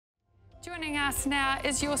Joining us now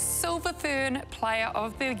is your Silver Fern Player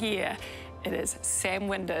of the Year. It is Sam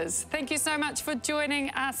Winders. Thank you so much for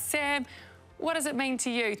joining us, Sam. What does it mean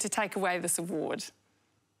to you to take away this award?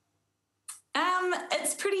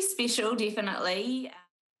 It's pretty special, definitely.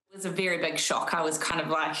 It was a very big shock. I was kind of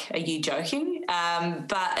like, are you joking?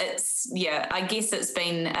 But I guess it's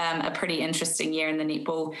been a pretty interesting year in the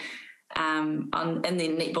netball, in the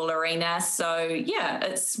netball arena. So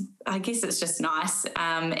yeah, I guess it's just nice.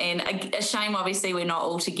 And a shame, obviously, we're not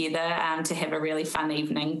all together to have a really fun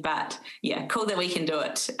evening. But yeah, cool that we can do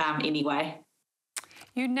it anyway.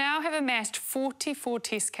 You now have amassed 44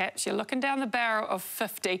 test caps. You're looking down the barrel of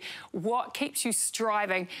 50. What keeps you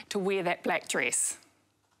striving to wear that black dress?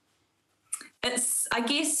 I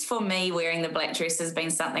guess for me, wearing the black dress has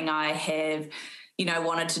been something I have,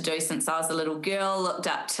 wanted to do since I was a little girl, looked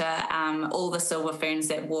up to all the Silver Ferns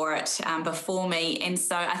that wore it before me. And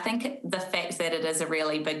so I think the fact that it is a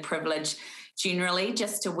really big privilege generally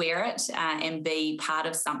just to wear it and be part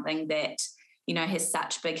of something that, has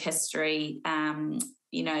such big history.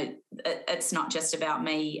 It's not just about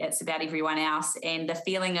me, it's about everyone else. And the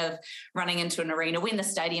feeling of running into an arena when the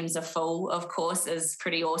stadiums are full, of course, is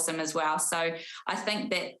pretty awesome as well. So I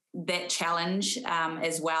think that challenge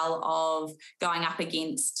as well of going up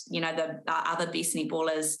against, the other best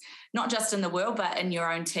netballers, not just in the world, but in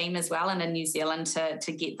your own team as well, and in New Zealand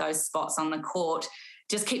to get those spots on the court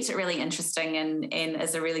just keeps it really interesting and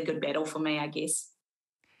is a really good battle for me, I guess.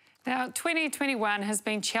 Now, 2021 has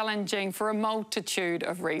been challenging for a multitude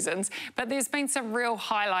of reasons, but there's been some real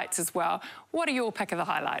highlights as well. What are your pick of the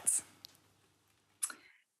highlights?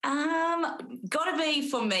 Got to be,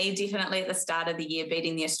 for me, definitely at the start of the year,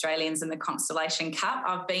 beating the Australians in the Constellation Cup.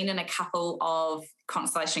 I've been in a couple of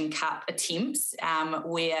Constellation Cup attempts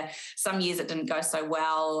where some years it didn't go so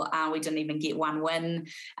well. We didn't even get one win.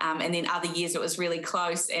 And then other years it was really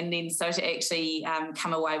close. And then so to actually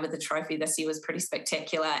come away with the trophy this year was pretty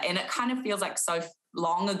spectacular. And it kind of feels like so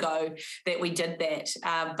long ago that we did that.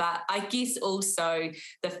 But I guess also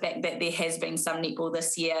the fact that there has been some netball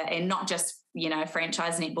this year, and not just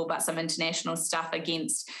franchise netball, but some international stuff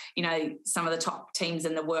against, some of the top teams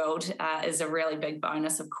in the world is a really big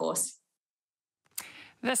bonus, of course.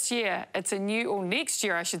 This year, or next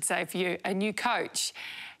year, I should say, for you, a new coach,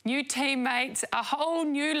 new teammates, a whole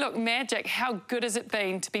new look magic. How good has it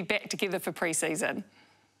been to be back together for pre-season?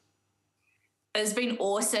 It's been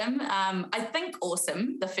awesome. I think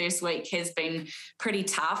awesome. The first week has been pretty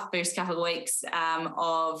tough, first couple of weeks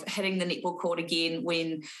of hitting the netball court again,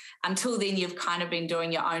 when until then you've kind of been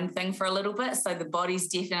doing your own thing for a little bit. So the body's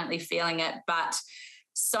definitely feeling it, but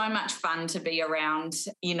so much fun to be around,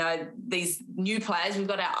 these new players.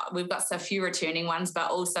 We've got so few returning ones,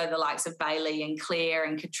 but also the likes of Bailey and Claire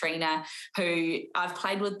and Katrina, who I've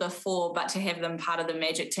played with before, but to have them part of the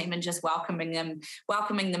Magic team and just welcoming them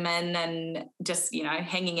in and just,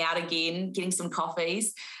 hanging out again, getting some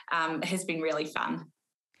coffees has been really fun.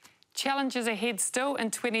 Challenges ahead still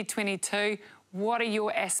in 2022. What are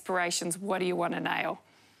your aspirations? What do you want to nail?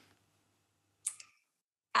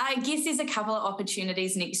 I guess there's a couple of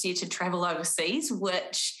opportunities next year to travel overseas,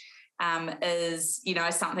 which is,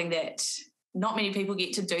 something that not many people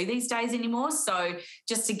get to do these days anymore. So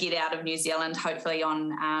just to get out of New Zealand, hopefully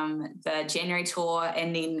on the January tour,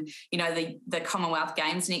 and then, the Commonwealth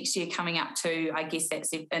Games next year coming up too, I guess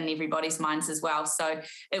that's in everybody's minds as well. So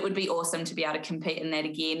it would be awesome to be able to compete in that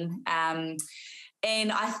again.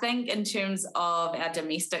 And I think in terms of our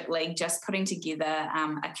domestic league, just putting together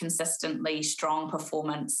a consistently strong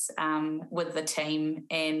performance with the team,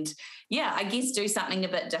 and I guess do something a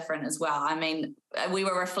bit different as well. I mean, we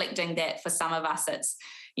were reflecting that for some of us, it's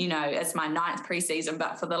my 9th pre-season,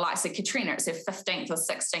 but for the likes of Katrina, it's her 15th or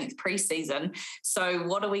 16th pre-season. So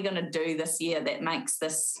what are we going to do this year that makes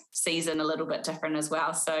this season a little bit different as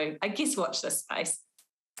well? So I guess watch this space.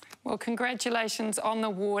 Well, congratulations on the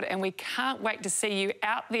award, and we can't wait to see you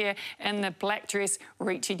out there in the black dress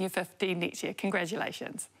reaching your 50 next year.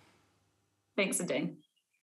 Congratulations. Thanks, Adine.